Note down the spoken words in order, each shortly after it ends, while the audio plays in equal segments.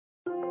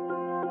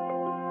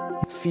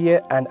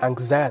Fear and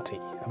anxiety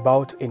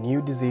about a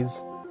new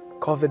disease,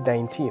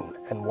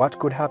 COVID-19, and what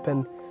could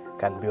happen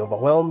can be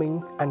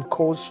overwhelming and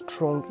cause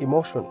strong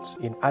emotions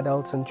in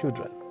adults and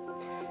children.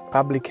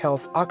 Public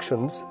health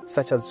actions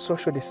such as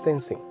social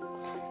distancing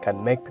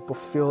can make people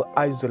feel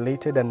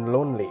isolated and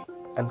lonely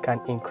and can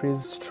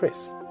increase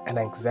stress and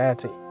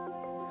anxiety.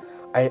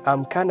 I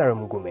am Canary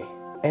Mugume,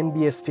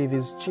 NBS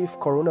TV's chief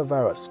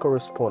coronavirus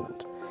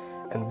correspondent,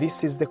 and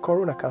this is the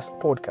CoronaCast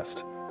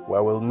podcast,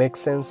 where we'll make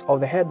sense of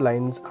the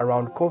headlines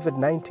around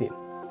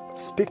COVID-19,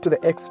 speak to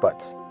the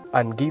experts,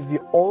 and give you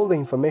all the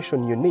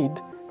information you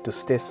need to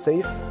stay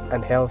safe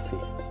and healthy.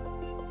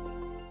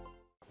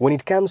 When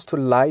it comes to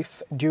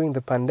life during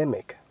the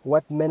pandemic,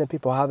 what many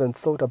people haven't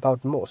thought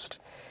about most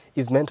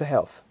is mental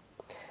health.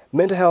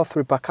 Mental health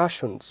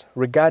repercussions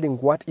regarding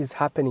what is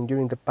happening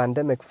during the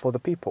pandemic for the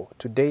people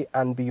today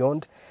and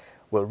beyond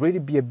will really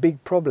be a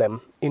big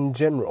problem in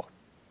general,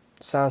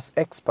 science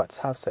experts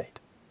have said.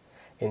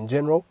 In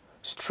general,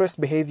 stress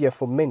behavior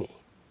for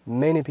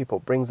many people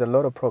brings a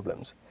lot of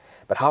problems.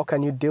 But how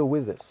can you deal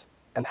with this?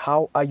 And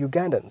how are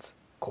Ugandans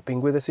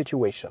coping with the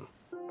situation?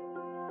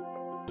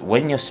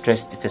 When you're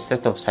stressed, it's a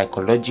state of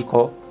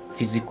psychological,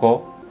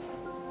 physical,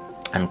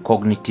 and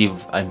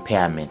cognitive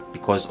impairment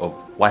because of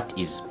what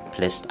is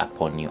placed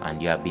upon you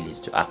and your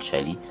ability to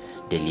actually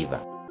deliver.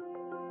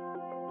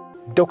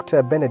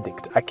 Dr.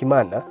 Benedict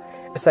Akimana,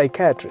 a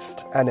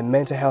psychiatrist and a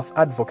mental health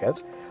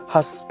advocate,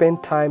 has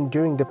spent time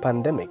during the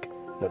pandemic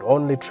not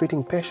only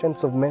treating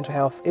patients of mental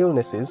health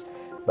illnesses,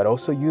 but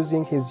also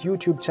using his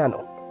YouTube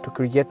channel to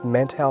create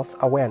mental health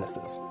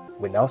awarenesses.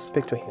 We now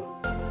speak to him.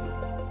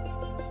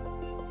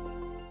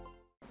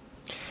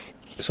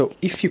 So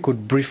if you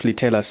could briefly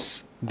tell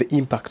us the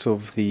impact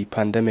of the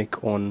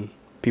pandemic on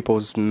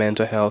people's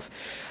mental health.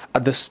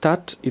 At the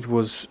start, it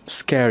was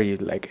scary,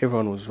 like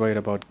everyone was worried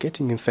about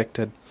getting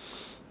infected.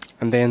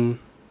 And then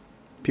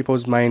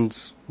people's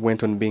minds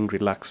went on being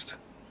relaxed.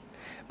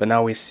 But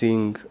now we're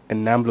seeing a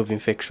number of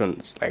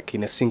infections. Like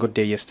in a single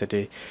day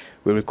yesterday,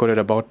 we recorded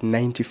about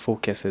 94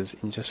 cases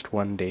in just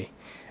one day.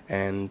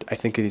 And I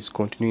think it is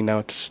continuing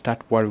now to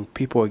start worrying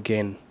people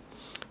again.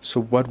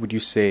 So what would you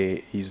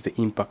say is the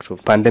impact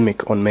of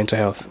pandemic on mental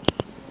health?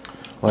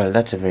 Well,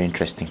 that's a very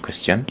interesting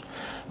question.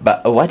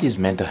 But what is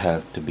mental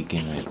health to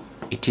begin with?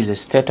 It is a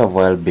state of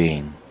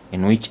well-being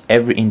in which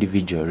every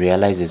individual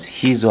realizes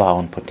his or her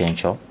own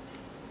potential,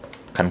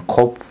 can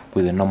cope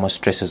with the normal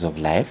stresses of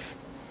life,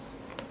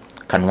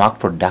 can work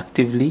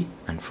productively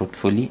and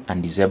fruitfully,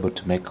 and is able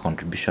to make a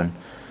contribution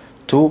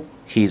to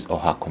his or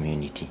her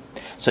community.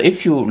 So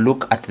if you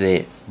look at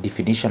the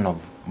definition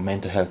of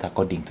mental health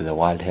according to the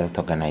World Health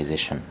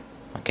Organization,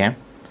 okay,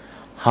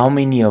 how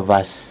many of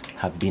us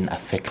have been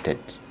affected?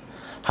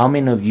 How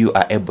many of you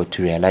are able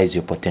to realize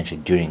your potential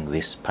during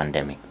this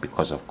pandemic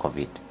because of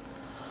COVID?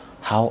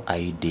 How are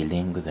you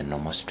dealing with the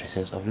normal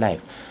stresses of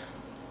life?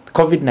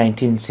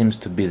 COVID-19 seems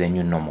to be the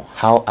new normal.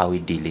 How are we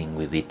dealing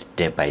with it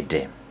day by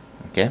day?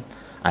 Okay?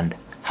 And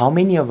how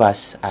many of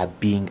us are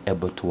being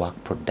able to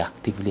work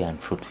productively and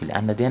fruitfully?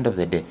 And at the end of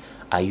the day,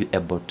 are you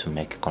able to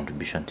make a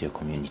contribution to your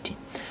community?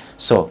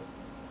 So,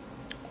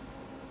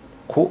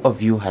 who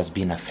of you has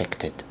been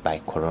affected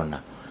by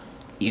corona?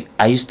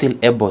 Are you still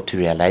able to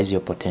realize your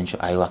potential?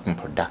 Are you working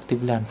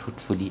productively and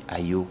fruitfully?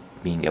 Are you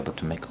being able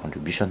to make a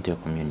contribution to your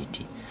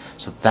community?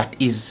 So that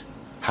is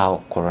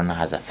how corona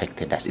has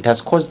affected us. It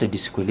has caused a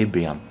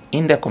disequilibrium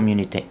in the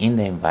community, in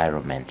the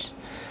environment,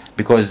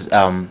 because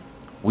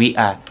we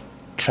are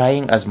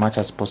trying as much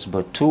as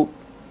possible to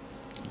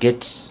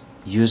get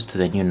used to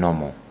the new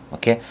normal,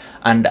 okay?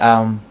 And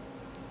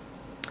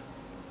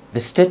the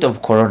state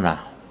of corona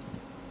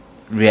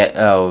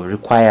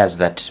requires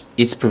that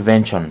its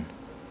prevention.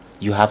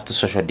 You have to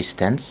social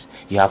distance,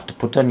 you have to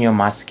put on your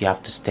mask, you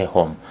have to stay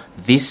home.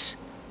 This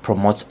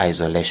promotes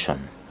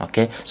isolation,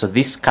 okay? So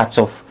this cuts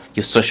off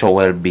your social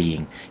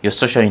well-being, your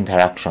social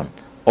interaction.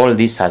 All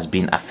this has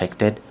been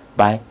affected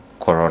by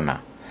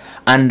corona.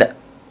 And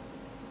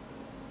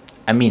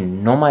I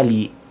mean,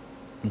 normally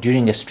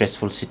during a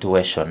stressful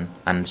situation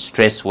and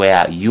stress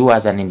where you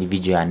as an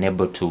individual are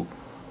unable to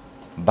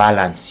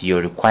balance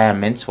your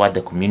requirements, what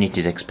the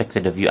community is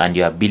expected of you, and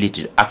your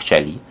ability to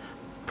actually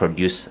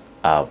produce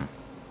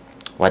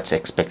what's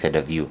expected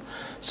of you.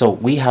 So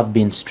we have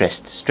been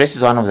stressed. Stress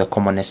is one of the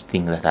commonest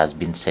things that has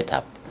been set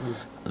up,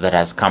 that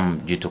has come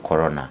due to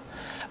corona.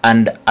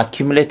 And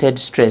accumulated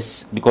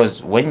stress,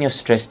 because when you're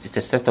stressed, it's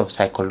a state of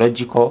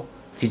psychological,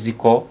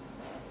 physical,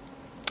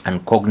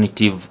 and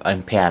cognitive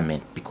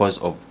impairment because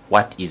of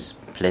what is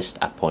placed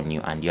upon you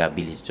and your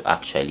ability to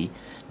actually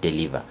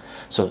deliver.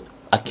 So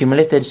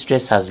accumulated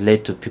stress has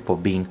led to people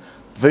being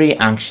very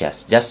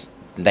anxious. Just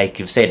like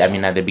you've said, I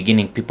mean, at the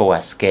beginning, people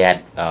were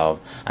scared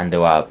and they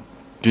were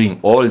doing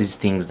all these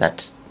things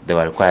that they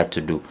were required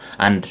to do,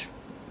 and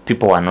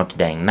people were not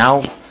dying.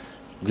 Now,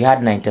 we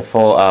had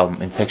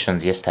 94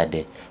 infections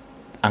yesterday.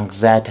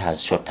 Anxiety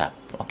has shot up,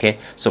 okay?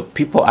 So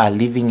people are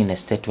living in a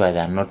state where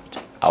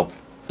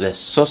they're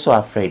so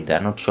afraid,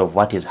 they're not sure of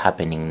what is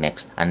happening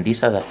next, and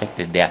this has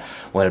affected their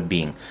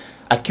well-being.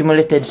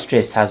 Accumulated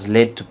stress has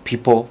led to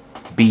people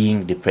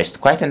being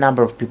depressed. Quite a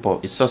number of people,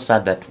 it's so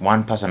sad that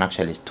one person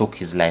actually took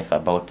his life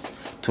about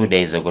 2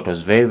 days ago. It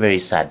was very, very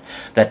sad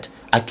that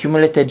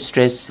accumulated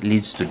stress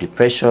leads to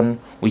depression,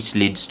 which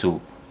leads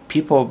to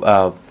people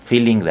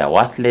feeling they're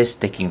worthless,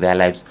 taking their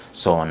lives,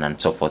 so on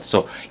and so forth.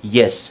 So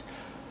yes,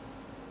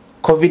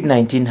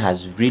 COVID-19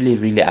 has really,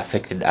 really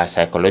affected our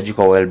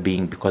psychological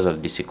well-being because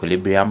of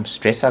disequilibrium.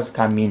 Stress has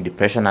come in,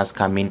 depression has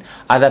come in.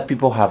 Other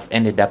people have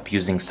ended up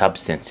using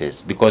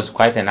substances because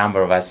quite a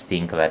number of us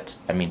think that,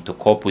 to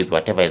cope with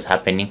whatever is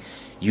happening,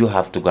 you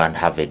have to go and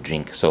have a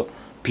drink. So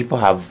people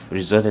have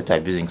resorted to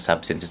abusing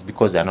substances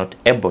because they're not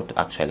able to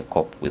actually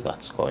cope with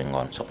what's going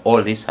on. So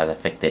all this has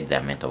affected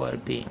their mental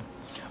well-being.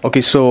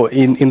 Okay, so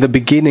in the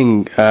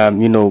beginning,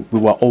 we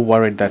were all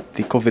worried that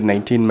the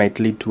COVID-19 might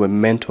lead to a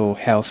mental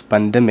health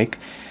pandemic,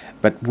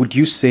 but would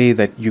you say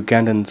that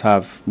Ugandans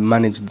have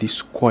managed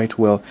this quite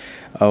well,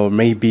 or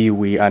maybe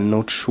we are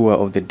not sure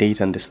of the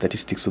data and the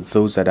statistics of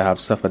those that have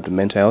suffered the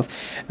mental health,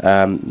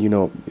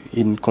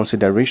 in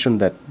consideration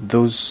that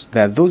there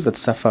are those that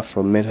suffer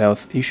from mental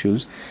health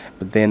issues,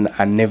 but then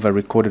are never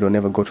recorded or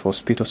never go to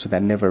hospital, so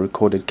they're never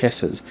recorded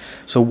cases.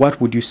 So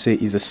what would you say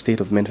is the state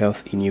of mental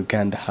health in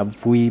Uganda?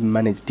 Have we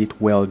managed it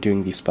well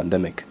during this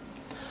pandemic?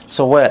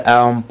 So,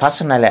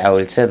 personally, I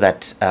will say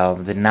that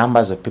the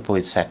numbers of people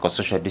with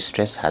psychosocial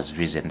distress has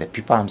risen. The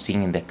people I'm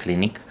seeing in the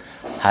clinic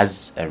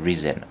has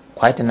risen.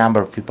 Quite a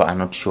number of people are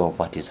not sure of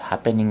what is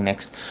happening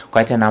next.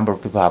 Quite a number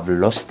of people have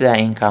lost their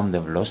income,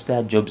 they've lost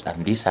their jobs,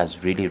 and this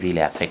has really,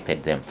 really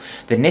affected them.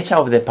 The nature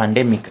of the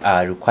pandemic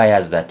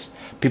requires that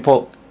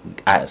people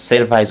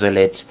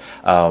self-isolate.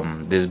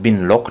 There's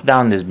been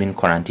lockdown, there's been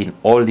quarantine.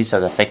 All this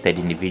has affected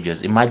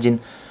individuals. Imagine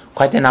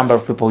quite a number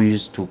of people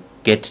used to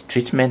get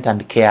treatment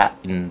and care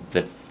in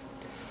the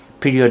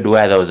period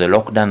where there was a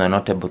lockdown. They're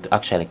not able to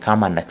actually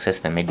come and access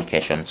the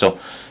medication. So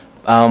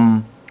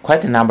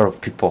quite a number of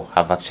people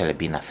have actually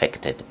been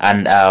affected.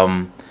 And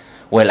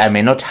I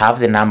may not have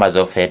the numbers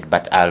of it,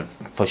 but I'll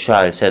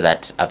say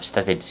that I've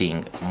started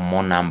seeing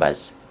more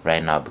numbers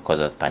right now because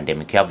of the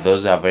pandemic. You have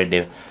those who have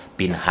already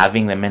been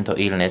having the mental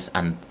illness,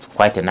 and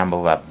quite a number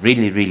who have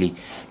really, really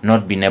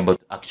not been able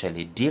to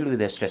actually deal with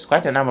the stress.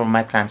 Quite a number of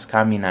my clients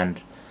come in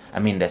and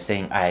they're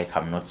saying, I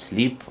cannot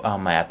sleep,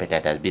 my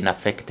appetite has been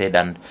affected,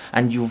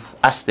 and you've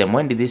asked them,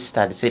 when did this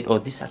start? They said,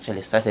 this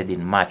actually started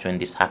in March when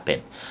this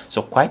happened.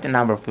 So quite a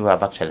number of people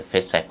have actually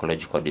faced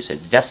psychological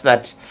distress. Just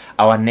that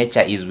our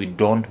nature is we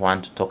don't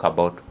want to talk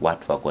about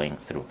what we're going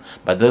through.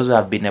 But those who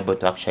have been able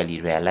to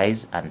actually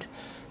realize and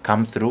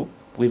come through,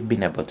 we've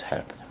been able to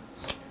help them.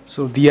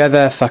 So the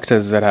other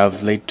factors that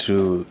have led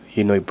to,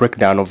 a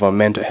breakdown of our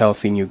mental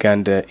health in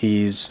Uganda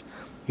is,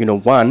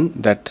 one,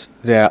 that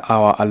there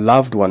are our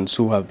loved ones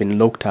who have been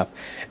locked up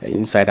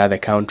inside other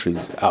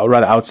countries, or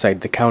rather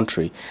outside the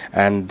country,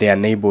 and they are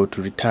unable to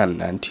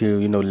return until,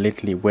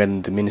 lately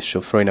when the Ministry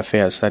of Foreign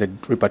Affairs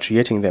started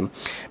repatriating them.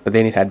 But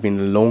then it had been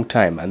a long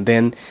time. And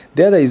then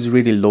the other is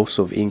really loss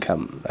of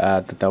income,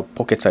 that their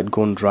pockets had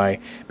gone dry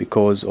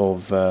because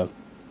of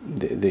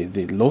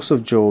the loss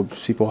of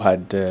jobs. People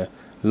had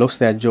lost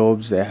their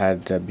jobs, they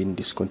had been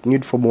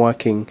discontinued from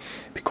working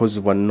because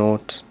they were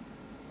not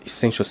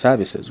essential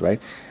services,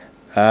 right?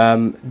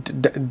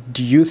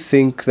 Do you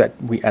think that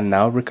we are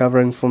now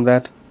recovering from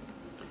that?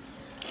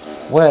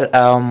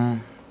 Well,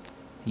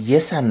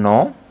 yes and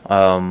no.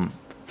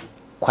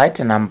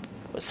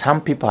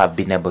 Some people have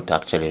been able to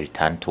actually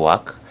return to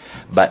work,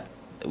 but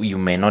you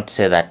may not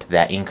say that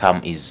their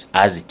income is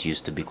as it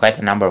used to be. Quite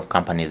a number of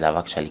companies have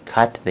actually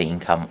cut the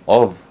income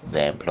of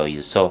their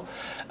employees. So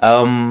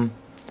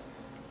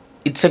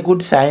it's a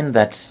good sign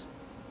that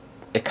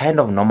a kind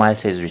of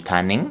normalcy is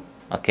returning.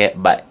 Okay,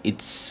 but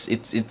it's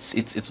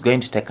going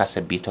to take us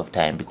a bit of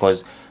time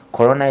because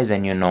Corona is a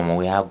new normal.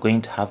 We are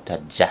going to have to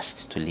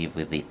adjust to live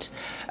with it.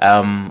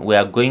 We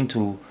are going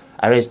to,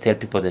 I always tell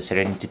people the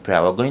serenity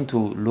prayer. We're going to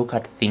look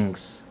at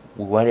things.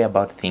 We worry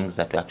about things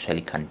that we actually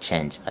can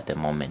change at the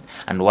moment.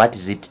 And what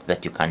is it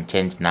that you can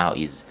change now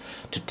is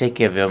to take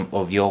care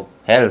of your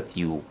health.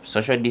 You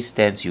social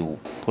distance, you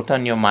put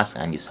on your mask,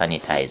 and you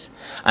sanitize.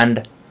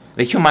 And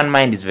the human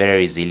mind is very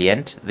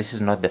resilient. This is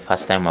not the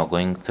first time we're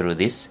going through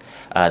this.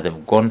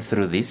 They've gone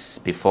through this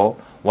before.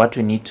 What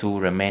we need to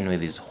remain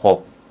with is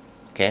hope,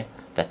 okay,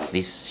 that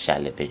this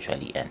shall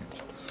eventually end.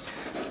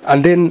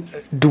 And then,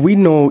 do we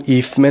know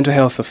if mental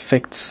health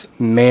affects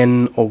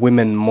men or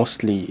women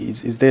mostly?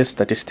 Is there a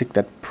statistic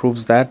that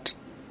proves that?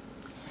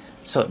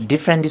 So,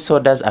 different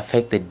disorders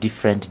affect the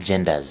different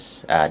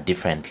genders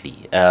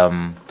differently.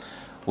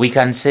 We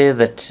can say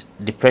that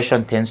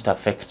depression tends to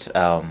affect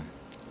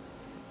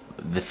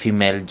the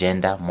female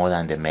gender more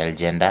than the male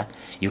gender.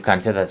 You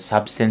can say that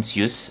substance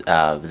use,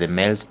 the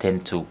males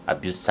tend to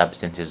abuse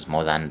substances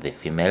more than the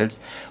females.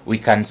 We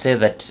can say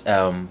that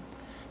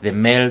the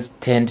males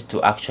tend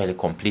to actually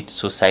complete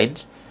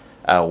suicide,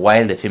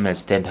 while the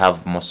females tend to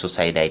have more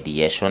suicide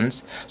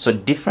ideations. So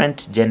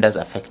different genders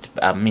affect,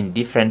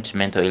 different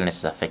mental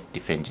illnesses affect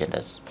different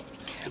genders.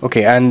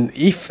 Okay, and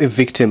if a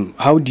victim,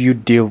 how do you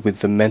deal with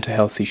the mental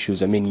health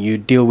issues? I mean, you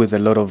deal with a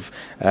lot of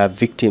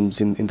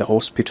victims in the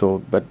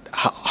hospital, but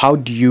how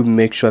do you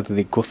make sure that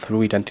they go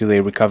through it until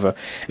they recover,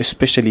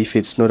 especially if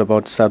it's not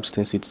about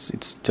substance,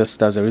 it's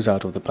just as a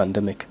result of the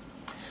pandemic?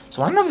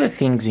 So one of the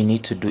things you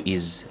need to do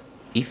is,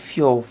 if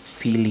you're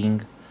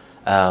feeling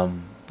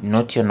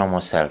not your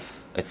normal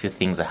self, a few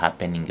things are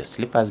happening, your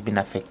sleep has been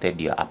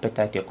affected, your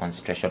appetite, your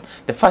concentration,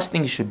 the first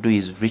thing you should do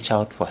is reach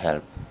out for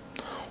help.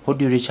 Who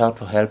do you reach out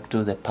for help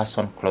to? The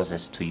person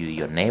closest to you,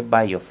 your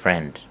neighbor, your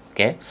friend,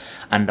 okay?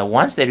 And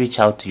once they reach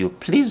out to you,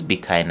 please be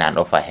kind and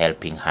offer a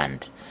helping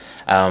hand.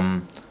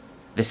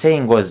 The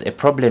saying goes, a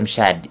problem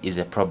shared is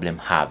a problem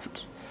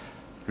halved.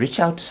 Reach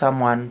out to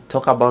someone,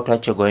 talk about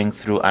what you're going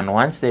through, and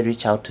once they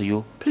reach out to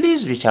you,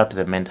 please reach out to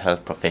the mental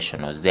health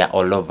professionals. They are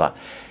all over.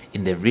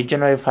 In the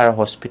regional referral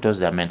hospitals,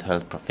 there are mental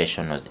health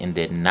professionals. In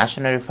the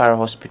national referral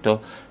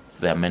hospital,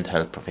 there are mental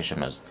health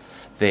professionals.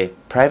 The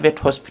private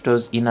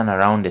hospitals in and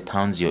around the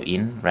towns you're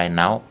in right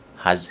now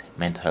has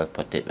mental health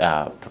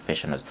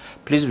professionals.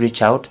 Please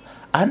reach out,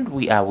 and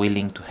we are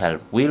willing to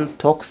help. We'll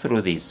talk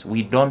through this.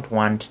 We don't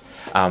want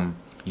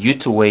you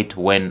to wait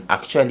when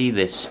actually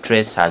the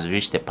stress has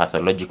reached the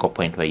pathological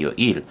point where you're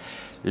ill.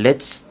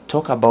 Let's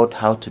talk about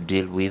how to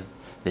deal with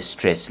the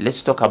stress.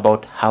 Let's talk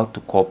about how to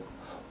cope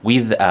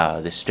with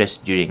the stress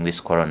during this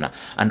corona.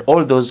 And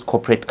all those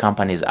corporate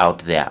companies out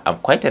there,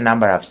 quite a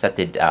number have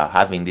started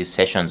having these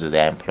sessions with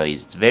their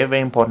employees. It's very,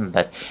 very important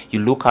that you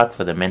look out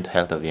for the mental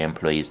health of your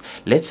employees.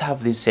 Let's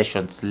have these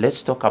sessions.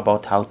 Let's talk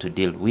about how to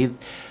deal with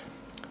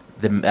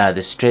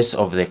the stress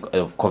of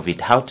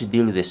COVID, how to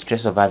deal with the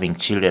stress of having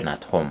children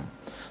at home,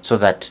 so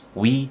that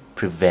we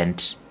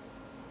prevent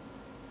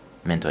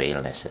mental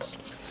illnesses.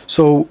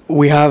 So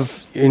we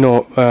have,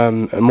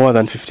 more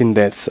than 15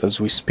 deaths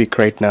as we speak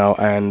right now,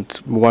 and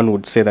one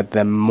would say that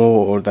there are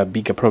more or there are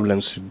bigger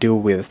problems to deal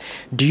with.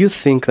 Do you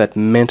think that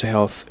mental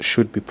health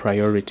should be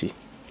priority?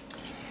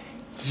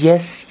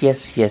 Yes.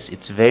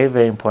 It's very,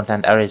 very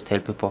important. I always tell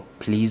people,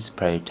 please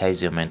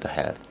prioritize your mental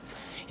health.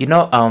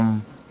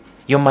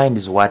 Your mind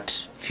is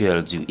what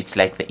fuels you. It's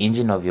like the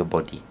engine of your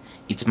body.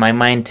 It's my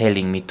mind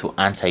telling me to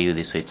answer you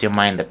this way. It's your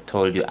mind that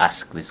told you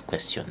ask these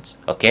questions.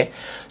 Okay?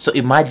 So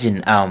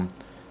imagine,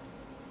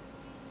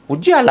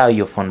 would you allow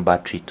your phone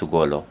battery to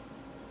go low?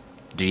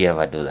 Do you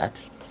ever do that?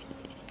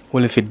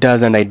 Well, if it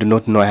does and I do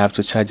not know, I have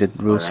to charge it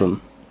real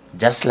soon.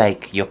 Just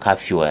like your car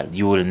fuel,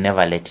 you will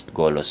never let it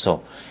go low.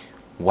 So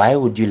why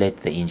would you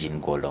let the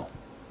engine go low?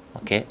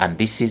 Okay? And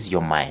this is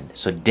your mind.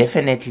 So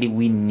definitely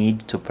we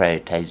need to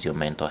prioritize your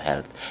mental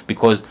health,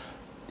 because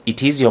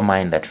it is your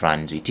mind that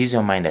runs you. It is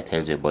your mind that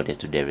tells your body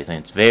to do everything.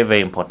 It's very,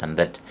 very important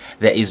that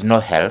there is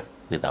no health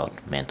without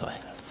mental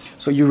health.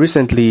 So you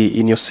recently,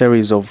 in your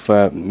series of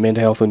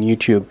mental health on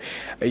YouTube,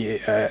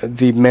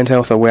 the Mental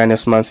Health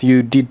Awareness Month,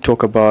 you did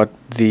talk about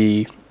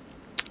the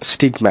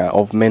stigma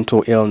of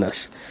mental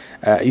illness.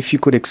 If you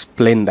could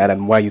explain that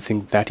and why you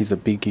think that is a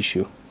big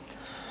issue.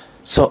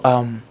 So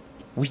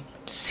we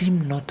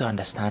seem not to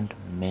understand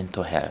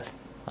mental health,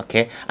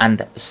 okay?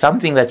 And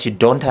something that you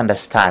don't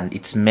understand,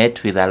 it's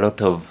met with a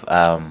lot of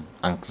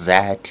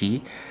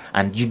anxiety,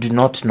 and you do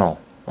not know.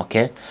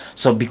 Okay,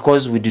 so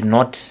because we do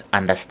not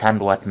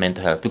understand what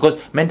mental health, because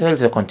mental health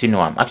is a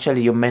continuum.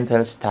 Actually, your mental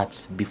health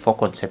starts before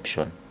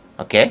conception,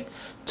 okay,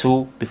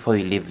 to before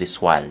you leave this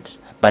world.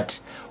 But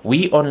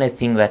we only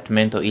think that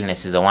mental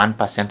illness is the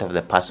 1% of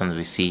the persons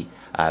we see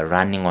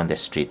running on the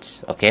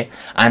streets, okay,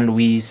 and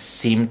we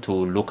seem to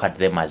look at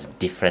them as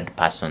different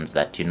persons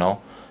that,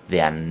 they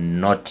are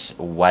not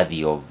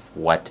worthy of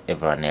what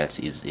everyone else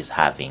is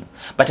having.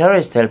 But I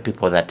always tell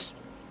people that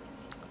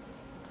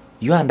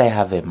you and I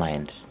have a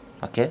mind.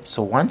 Okay,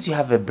 so once you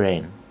have a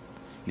brain,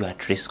 you're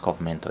at risk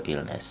of mental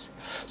illness.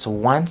 So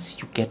once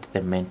you get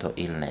the mental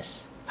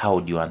illness, how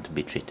would you want to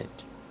be treated?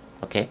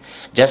 Okay,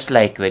 just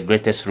like the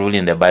greatest rule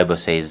in the Bible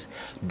says,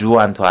 do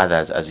unto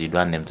others as you'd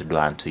want them to do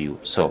unto you.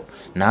 So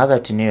now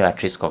that you know you're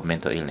at risk of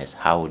mental illness,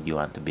 how would you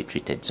want to be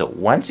treated? So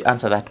once you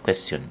answer that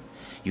question,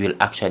 you will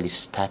actually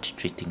start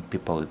treating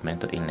people with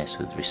mental illness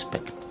with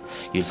respect.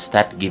 You'll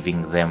start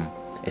giving them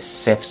a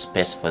safe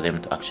space for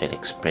them to actually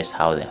express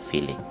how they're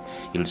feeling.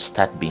 You'll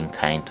start being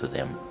kind to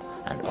them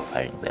and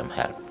offering them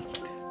help.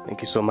 Thank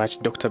you so much,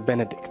 Dr.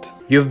 Benedict.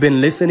 You've been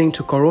listening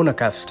to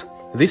CoronaCast.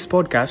 This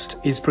podcast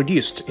is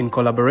produced in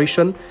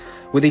collaboration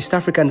with the East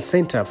African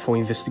Center for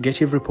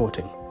Investigative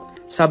Reporting.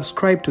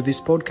 Subscribe to this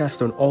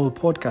podcast on all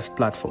podcast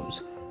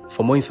platforms.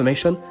 For more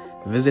information,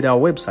 visit our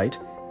website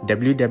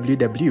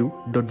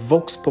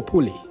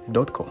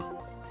www.voxpopuli.com.